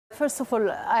first of all,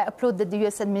 I applaud that the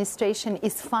U.S. administration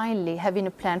is finally having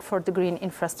a plan for the green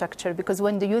infrastructure, because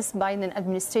when the U.S. Biden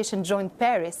administration joined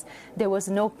Paris, there was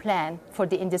no plan for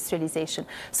the industrialization.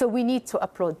 So we need to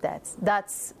applaud that.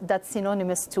 That's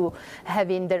synonymous to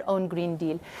having their own Green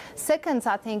Deal. Second,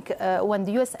 I think when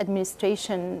the U.S.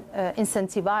 administration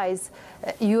incentivizes,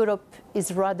 Europe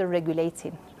is rather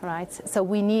regulating. Right? So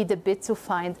we need a bit to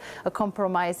find a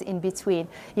compromise in between.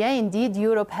 Yeah, indeed,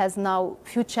 Europe has now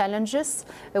few challenges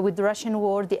with the Russian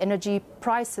war, the energy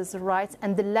prices, right,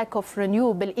 and the lack of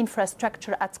renewable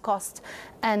infrastructure at cost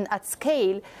and at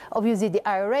scale. Obviously, the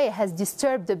IRA has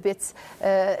disturbed a bit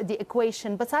the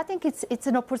equation, but I think it's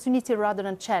an opportunity rather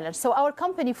than challenge. So our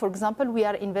company, for example, we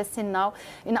are investing now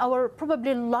in our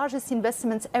probably largest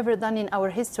investments ever done in our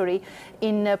history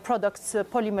in products,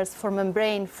 polymers for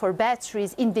membrane, for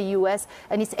batteries in the US,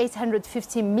 and it's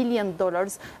 $850 million.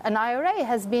 And IRA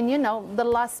has been, the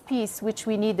last piece which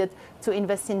we needed to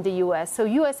invest in the US. So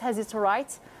US has its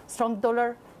right, strong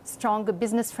dollar, strong,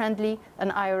 business-friendly,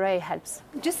 and IRA helps.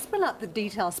 Just spell out the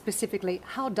details specifically.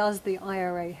 How does the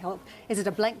IRA help? Is it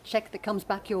a blank check that comes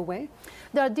back your way?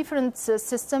 There are different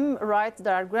systems, right?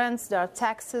 There are grants, there are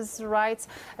taxes, right?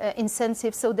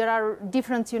 Incentives. So there are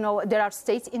different, there are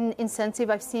state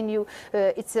incentive. I've seen you.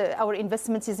 Our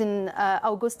investment is in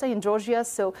Augusta, in Georgia.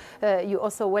 So you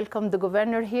also welcome the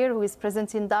governor here, who is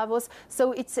present in Davos.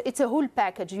 So it's a whole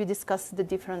package. You discuss the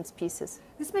different pieces.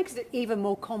 This makes it even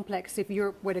more complex if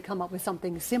Europe were to come up with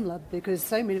something similar, because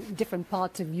so many different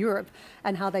parts of Europe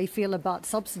and how they feel about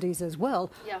subsidies as well.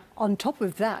 Yeah. On top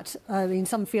of that, I mean,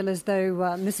 some feel as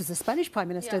though this is the Spanish Prime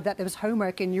Minister, that there was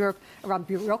homework in Europe around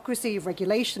bureaucracy,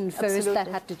 regulation first. Absolutely. That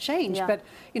had to change. Yeah. But,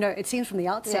 it seems from the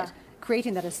outset,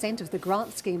 creating that incentive, the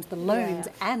grant schemes, the loans,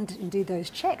 and indeed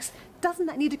those checks, doesn't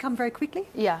that need to come very quickly?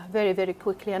 Yeah, very, very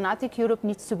quickly. And I think Europe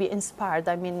needs to be inspired.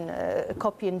 I mean,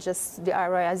 copying just the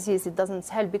IRA as is, it doesn't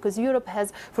help, because Europe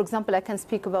has, for example, I can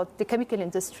speak about the chemical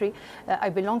industry I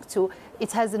belong to.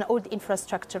 It has an old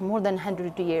infrastructure, more than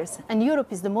 100 years. And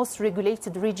Europe is the most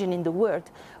regulated region in the world.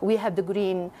 We have the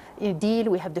Green Deal,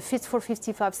 we have the Fit for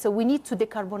 55. So we need to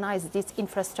decarbonize this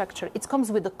infrastructure. It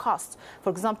comes with a cost.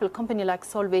 For example, a company like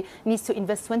Solvay needs to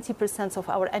invest 20% of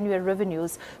our annual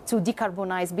revenues to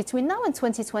decarbonize between now and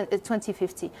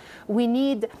 2050. We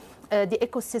need the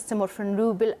ecosystem of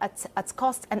renewable at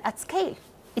cost and at scale.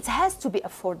 It has to be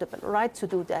affordable, right, to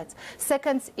do that.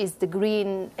 Second is the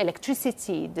green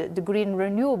electricity, the green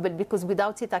renewable, because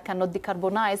without it I cannot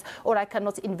decarbonize or I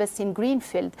cannot invest in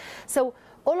greenfield. So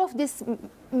all of this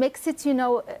makes it,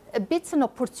 a bit an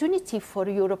opportunity for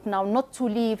Europe now, not to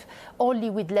leave only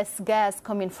with less gas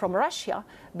coming from Russia,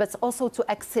 but also to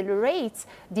accelerate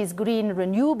this green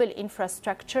renewable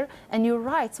infrastructure. And you're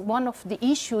right, one of the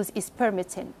issues is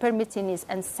permitting. Permitting is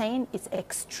insane. It's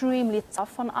extremely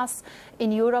tough on us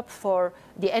in Europe for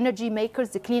the energy makers,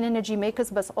 the clean energy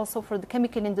makers, but also for the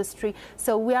chemical industry.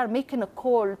 So we are making a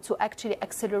call to actually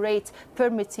accelerate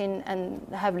permitting and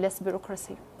have less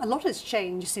bureaucracy. A lot has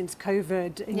changed since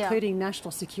COVID, including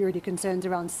national security concerns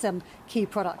around some key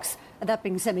products, and that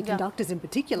being semiconductors in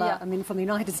particular. I mean, from the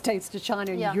United States to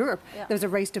China and Europe, there was a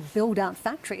race to build out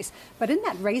factories. But in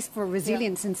that race for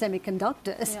resilience in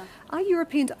semiconductors, are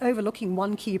Europeans overlooking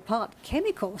one key part,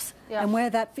 chemicals, and where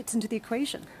that fits into the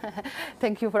equation?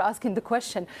 Thank you for asking the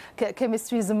question.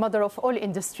 Chemistry is the mother of all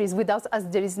industries. Without us,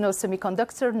 there is no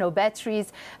semiconductor, no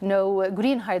batteries, no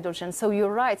green hydrogen. So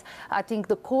you're right. I think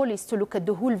the call is to look at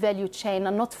the whole value chain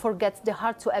and not forget the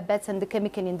hard-to-abate and the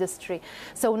chemical industry.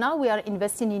 So now we are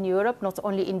investing in Europe, not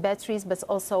only in batteries, but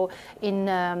also in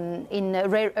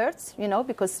rare earths,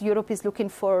 because Europe is looking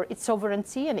for its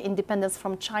sovereignty and independence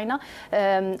from China.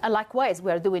 And likewise,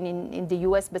 we are doing in the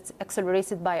US, but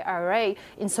accelerated by IRA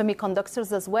in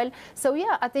semiconductors as well. So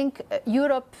yeah, I think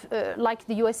Europe, like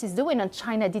the US is doing, and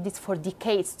China did it for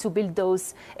decades to build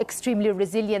those extremely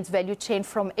resilient value chain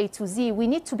from A to Z. We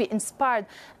need to be inspired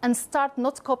and start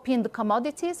not copying the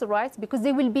commodities, right? Because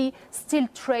there will be still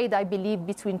trade, I believe,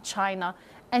 between China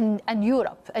and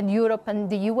Europe and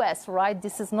the US, right?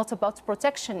 This is not about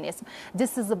protectionism.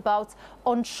 This is about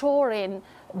onshoring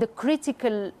the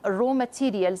critical raw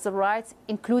materials, right,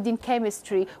 including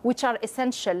chemistry, which are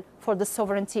essential for the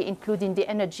sovereignty, including the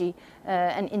energy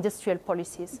and industrial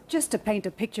policies. Just to paint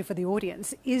a picture for the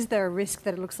audience, is there a risk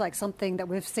that it looks like something that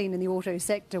we've seen in the auto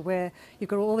sector where you've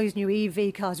got all these new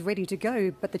EV cars ready to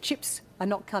go, but the chips are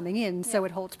not coming in, so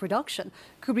it halts production?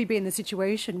 Could we be in the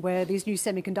situation where these new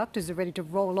semiconductors are ready to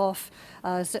roll off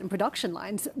certain production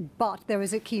lines, but there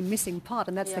is a key missing part,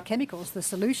 and that's the chemicals, the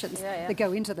solutions that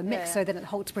go into the mix, so then it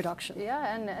halts production?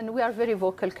 Yeah, and we are very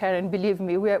vocal, Karen, believe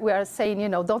me. We are saying,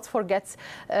 don't forget,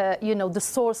 the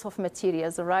source of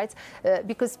materials, right?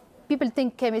 Because people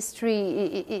think chemistry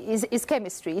is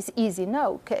chemistry, it's easy.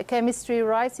 No, chemistry,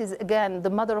 right, is again the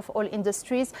mother of all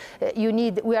industries.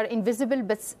 We are invisible,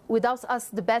 but without us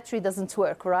the battery doesn't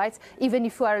work, right? Even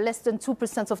if you are less than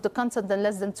 2% of the content and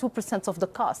less than 2% of the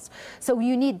cost. So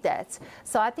you need that.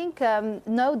 So I think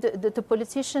no, the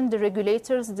politicians, the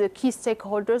regulators, the key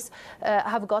stakeholders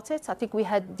have got it. I think we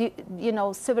had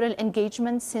several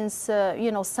engagements since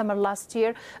summer last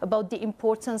year about the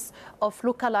importance of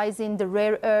localizing the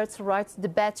rare earths, right? The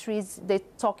batteries. They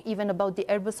talk even about the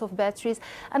Airbus of batteries,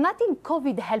 and I think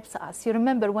COVID helps us. You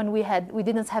remember when we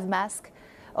didn't have masks,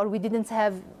 or we didn't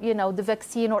have, the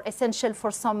vaccine, or essential for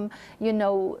some,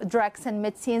 drugs and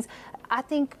medicines. I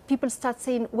think people start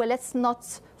saying, well, let's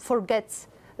not forget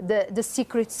the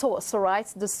secret source, right?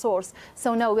 The source.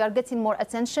 So now we are getting more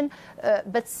attention,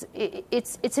 but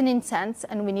it's an intent,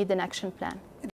 and we need an action plan.